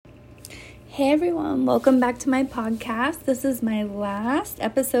Hey everyone, welcome back to my podcast. This is my last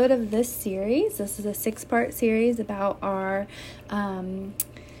episode of this series. This is a 6-part series about our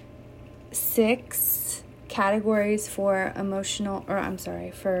 6 categories for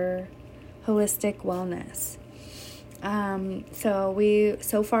for holistic wellness. So we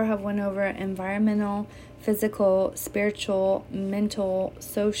so far have went over environmental, physical, spiritual, mental,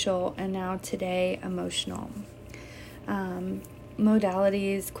 social, and now today emotional.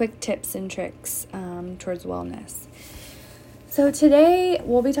 Modalities, quick tips and tricks towards wellness. So today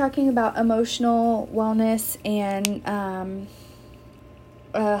we'll be talking about emotional wellness and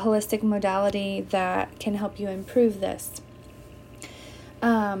a holistic modality that can help you improve this.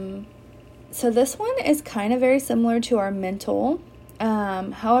 So this one is kind of very similar to our mental.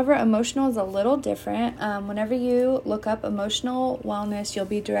 However, emotional is a little different. Whenever you look up emotional wellness, you'll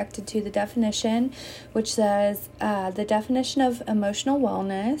be directed to the definition, which says the definition of emotional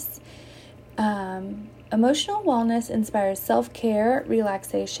wellness. Emotional wellness inspires self-care,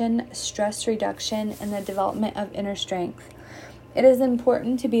 relaxation, stress reduction, and the development of inner strength. It is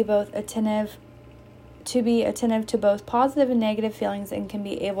important to be attentive to both positive and negative feelings and can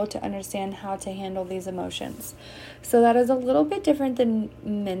be able to understand how to handle these emotions. So that is a little bit different than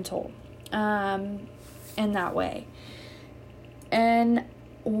mental in that way. And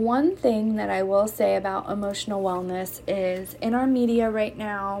one thing that I will say about emotional wellness is in our media right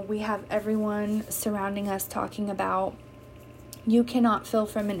now, we have everyone surrounding us talking about you cannot fill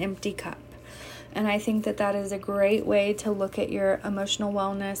from an empty cup. And I think that is a great way to look at your emotional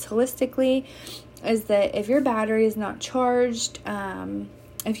wellness holistically, is that if your battery is not charged,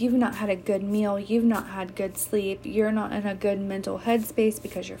 if you've not had a good meal, you've not had good sleep, you're not in a good mental headspace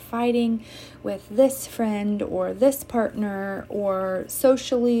because you're fighting with this friend or this partner, or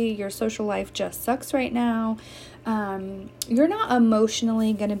socially, your social life just sucks right now, you're not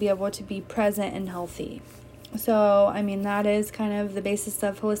emotionally going to be able to be present and healthy. So, that is kind of the basis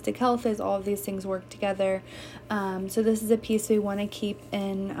of holistic health, is all of these things work together. So this is a piece we want to keep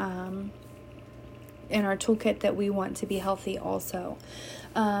in our toolkit, that we want to be healthy also.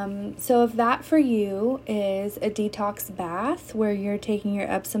 So if that for you is a detox bath where you're taking your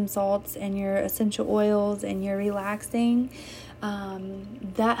Epsom salts and your essential oils and you're relaxing,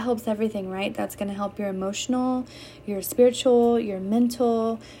 that helps everything, right? That's going to help your emotional, your spiritual, your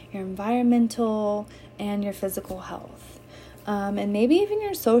mental, your environmental, and your physical health. And maybe even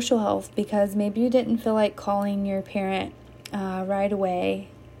your social health, because maybe you didn't feel like calling your parent right away,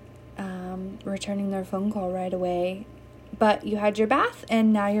 returning their phone call right away, but you had your bath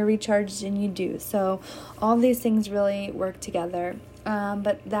and now you're recharged and you do. So all these things really work together.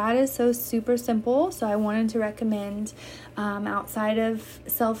 But that is so super simple. So I wanted to recommend, outside of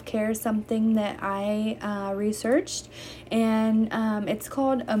self-care, something that I researched, and it's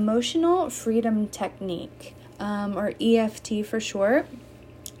called Emotional Freedom Technique, or EFT for short.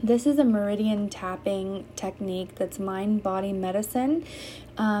 This is a meridian tapping technique that's mind-body medicine.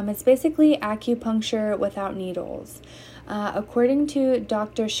 It's basically acupuncture without needles. According to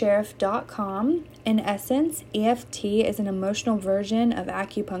drsheriff.com, in essence, EFT is an emotional version of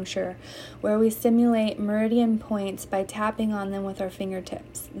acupuncture, where we stimulate meridian points by tapping on them with our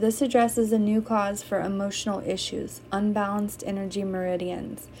fingertips. This addresses a new cause for emotional issues: unbalanced energy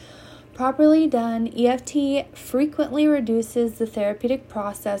meridians. Properly done, EFT frequently reduces the therapeutic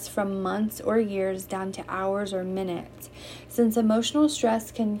process from months or years down to hours or minutes. Since emotional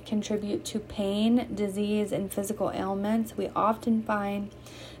stress can contribute to pain, disease, and physical ailments, we often find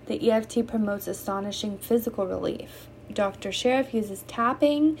that EFT promotes astonishing physical relief. Dr. Sheriff uses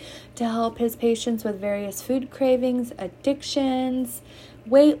tapping to help his patients with various food cravings, addictions,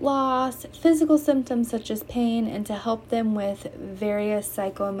 weight loss, physical symptoms such as pain, and to help them with various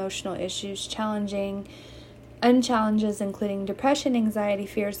psycho-emotional issues, challenges including depression, anxiety,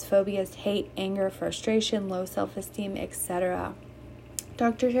 fears, phobias, hate, anger, frustration, low self-esteem, etc.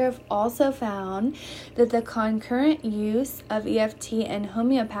 Dr. Sheriff also found that the concurrent use of EFT and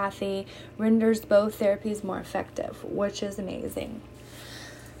homeopathy renders both therapies more effective, which is amazing.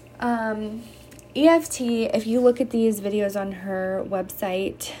 EFT, if you look at these videos on her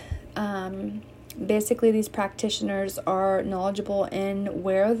website, basically these practitioners are knowledgeable in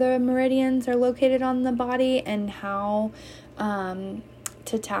where the meridians are located on the body and how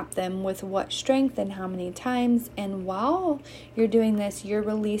to tap them with what strength and how many times. And while you're doing this, you're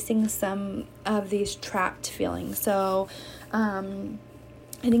releasing some of these trapped feelings. So I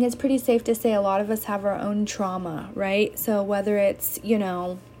think it's pretty safe to say a lot of us have our own trauma, right? So whether it's,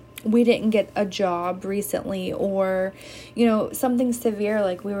 we didn't get a job recently, or, something severe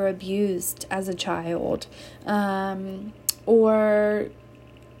like we were abused as a child, or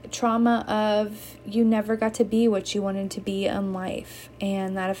trauma of you never got to be what you wanted to be in life,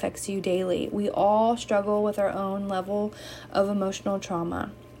 and that affects you daily. We all struggle with our own level of emotional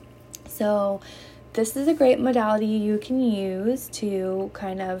trauma. So this is a great modality you can use to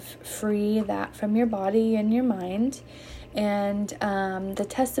kind of free that from your body and your mind. And the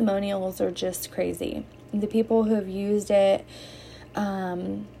testimonials are just crazy. The people who have used it,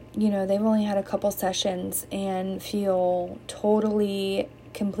 they've only had a couple sessions and feel totally,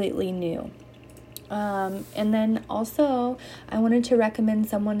 completely new. And then also, I wanted to recommend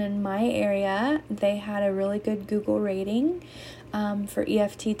someone in my area. They had a really good Google rating for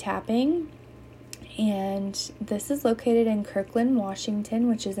EFT tapping. And this is located in Kirkland, Washington,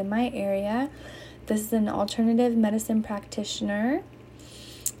 which is in my area. This is an alternative medicine practitioner.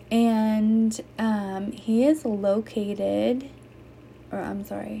 And he is located,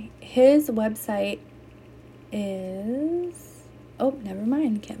 his website is... Oh, never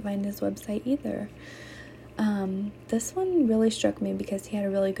mind. Can't find his website either. This one really struck me because he had a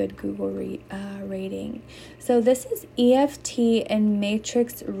really good Google rating. So this is EFT and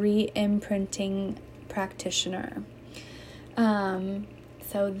Matrix Re-imprinting Practitioner.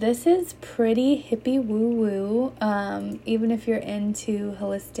 So this is pretty hippie woo-woo. Even if you're into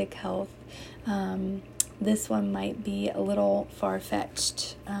holistic health, this one might be a little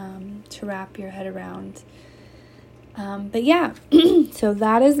far-fetched to wrap your head around. But yeah, so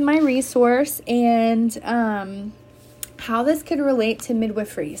that is my resource and how this could relate to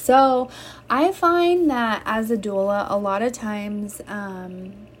midwifery. So I find that as a doula, a lot of times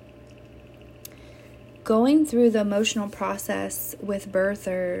going through the emotional process with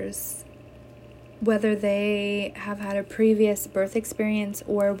birthers, whether they have had a previous birth experience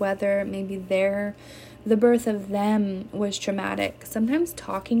or whether maybe the birth of them was traumatic. Sometimes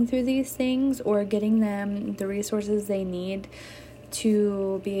talking through these things or getting them the resources they need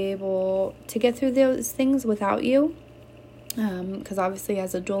to be able to get through those things without you. Because obviously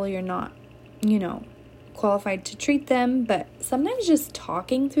as a doula, you're not, qualified to treat them. But sometimes just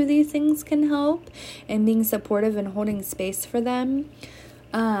talking through these things can help, and being supportive and holding space for them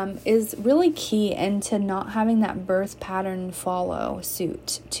is really key into not having that birth pattern follow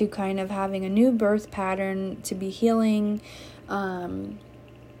suit, to kind of having a new birth pattern to be healing can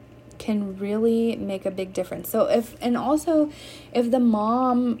really make a big difference. So if the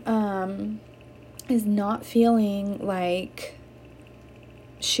mom is not feeling like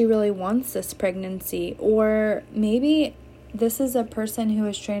she really wants this pregnancy, or maybe this is a person who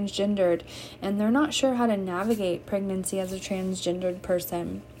is transgendered and they're not sure how to navigate pregnancy as a transgendered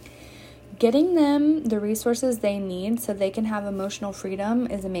person, getting them the resources they need so they can have emotional freedom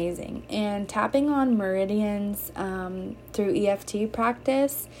is amazing. And tapping on meridians through EFT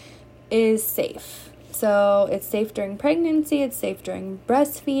practice is safe. So it's safe during pregnancy, it's safe during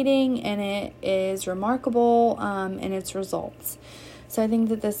breastfeeding, and it is remarkable in its results. So I think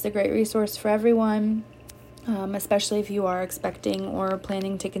that this is a great resource for everyone. Especially if you are expecting or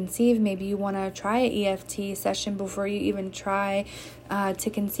planning to conceive. Maybe you want to try an EFT session before you even try to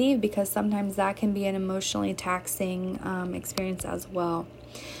conceive, because sometimes that can be an emotionally taxing experience as well.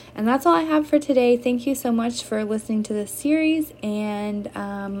 And that's all I have for today. Thank you so much for listening to this series, and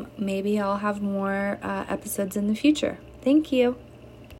maybe I'll have more episodes in the future. Thank you.